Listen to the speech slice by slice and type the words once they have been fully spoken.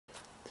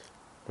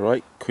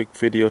Right, quick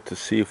video to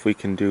see if we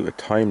can do a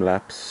time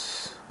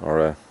lapse or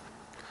a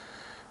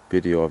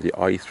video of the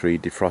i3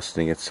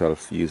 defrosting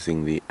itself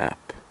using the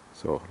app.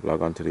 So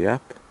log on to the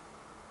app,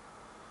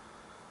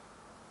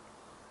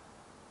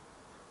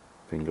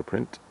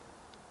 fingerprint,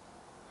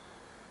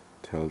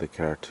 tell the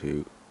car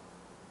to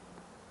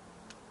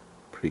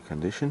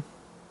precondition,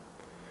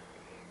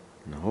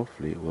 and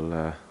hopefully it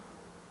will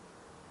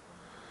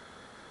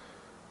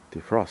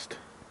defrost.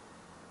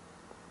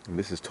 And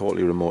this is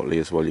totally remotely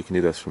as well. You can do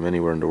this from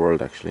anywhere in the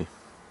world actually.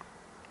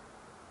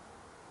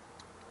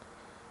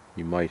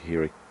 You might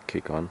hear it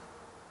kick on.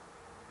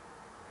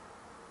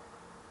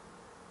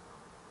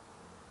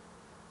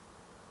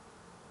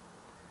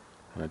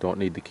 And I don't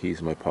need the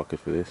keys in my pocket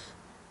for this.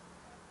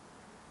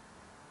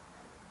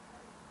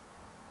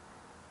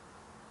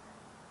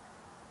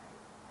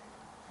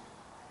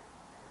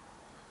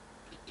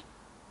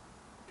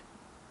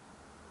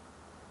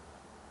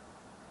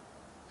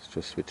 It's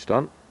just switched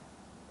on.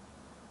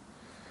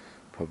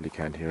 Probably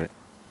can't hear it,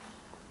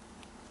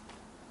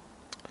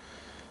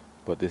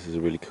 but this is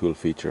a really cool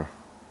feature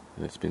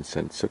and it's been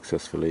sent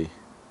successfully.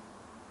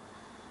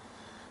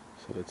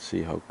 So let's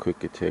see how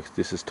quick it takes.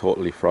 This is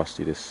totally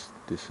frosty. This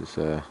is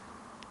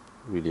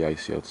really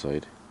icy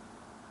outside.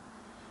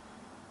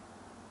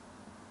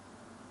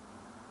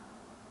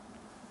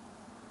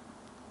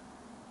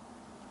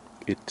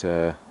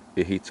 It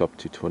heats up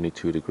to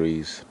 22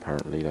 degrees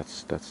apparently.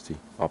 That's the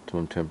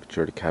optimum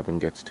temperature the cabin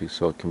gets to,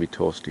 so it can be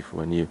toasty for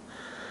when you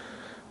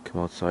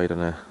come outside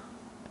on a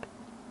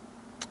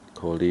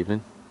cold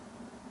evening.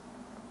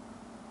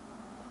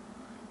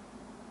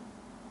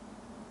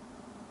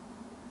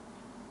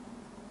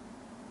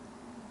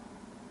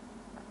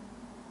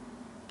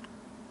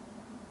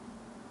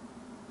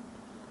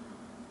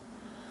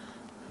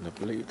 And I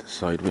believe the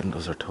side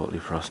windows are totally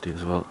frosty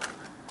as well.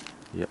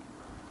 Yep.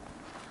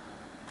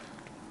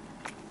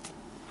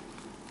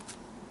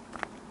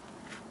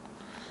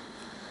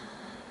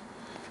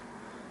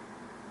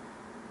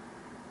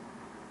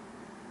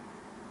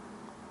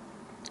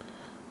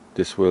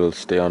 This will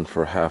stay on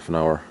for half an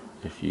hour.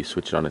 If you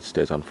switch it on, it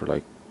stays on for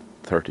like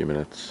 30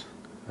 minutes,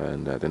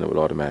 and then it will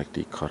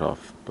automatically cut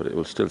off, but it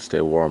will still stay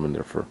warm in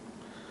there for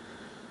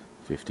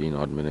 15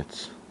 odd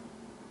minutes.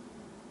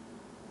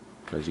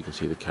 As you can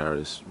see, the car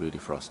is really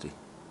frosty.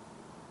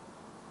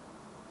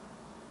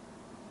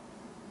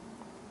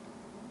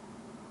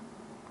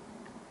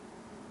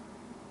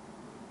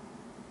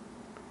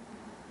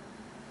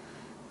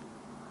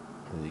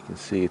 As you can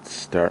see, it's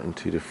starting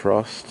to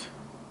defrost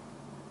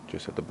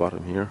just at the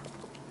bottom here.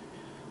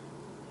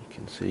 You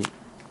can see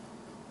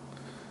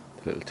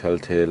the little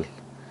telltale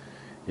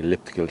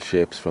elliptical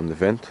shapes from the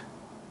vent.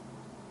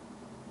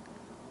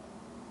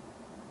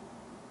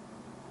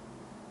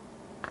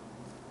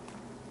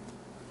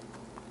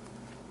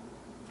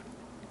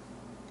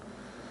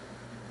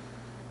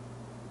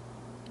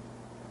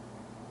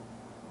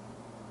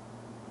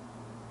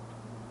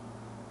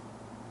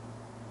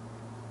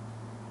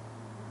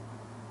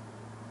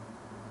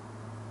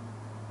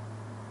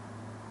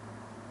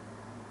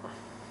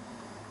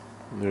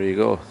 There you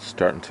go, it's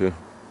starting to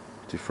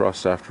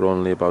defrost after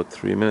only about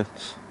 3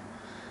 minutes.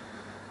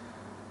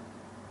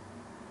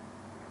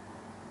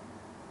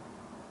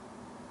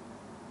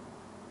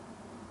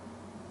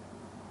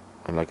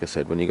 And like I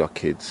said, when you got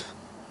kids,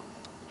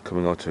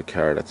 coming out to a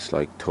car that's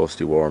like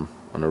toasty warm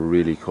on a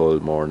really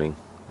cold morning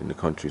in the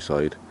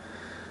countryside,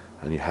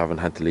 and you haven't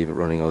had to leave it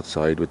running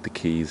outside with the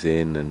keys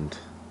in and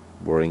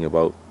worrying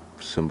about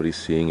somebody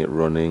seeing it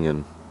running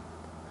and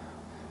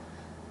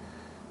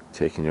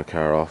taking your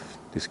car off.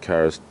 This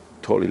car is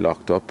totally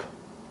locked up,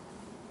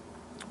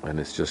 and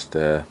it's just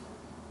the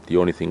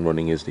only thing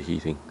running is the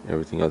heating.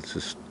 Everything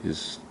else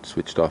is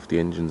switched off. The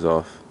engine's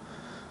off,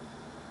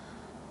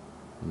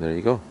 and there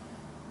you go.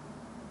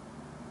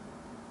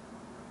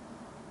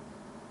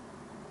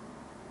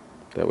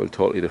 That will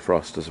totally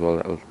defrost as well.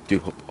 That will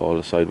do up all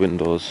the side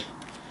windows.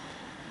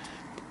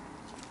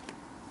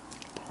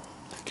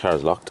 The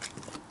car's locked,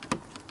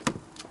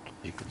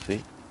 you can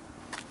see.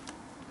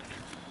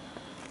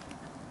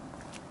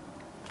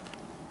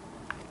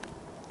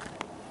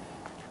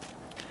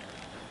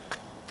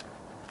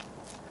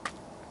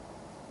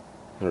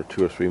 Another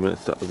 2 or 3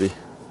 minutes, that will be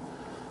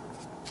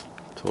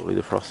totally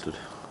defrosted.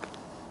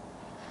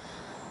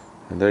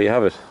 And there you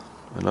have it,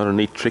 another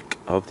neat trick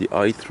of the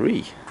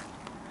i3.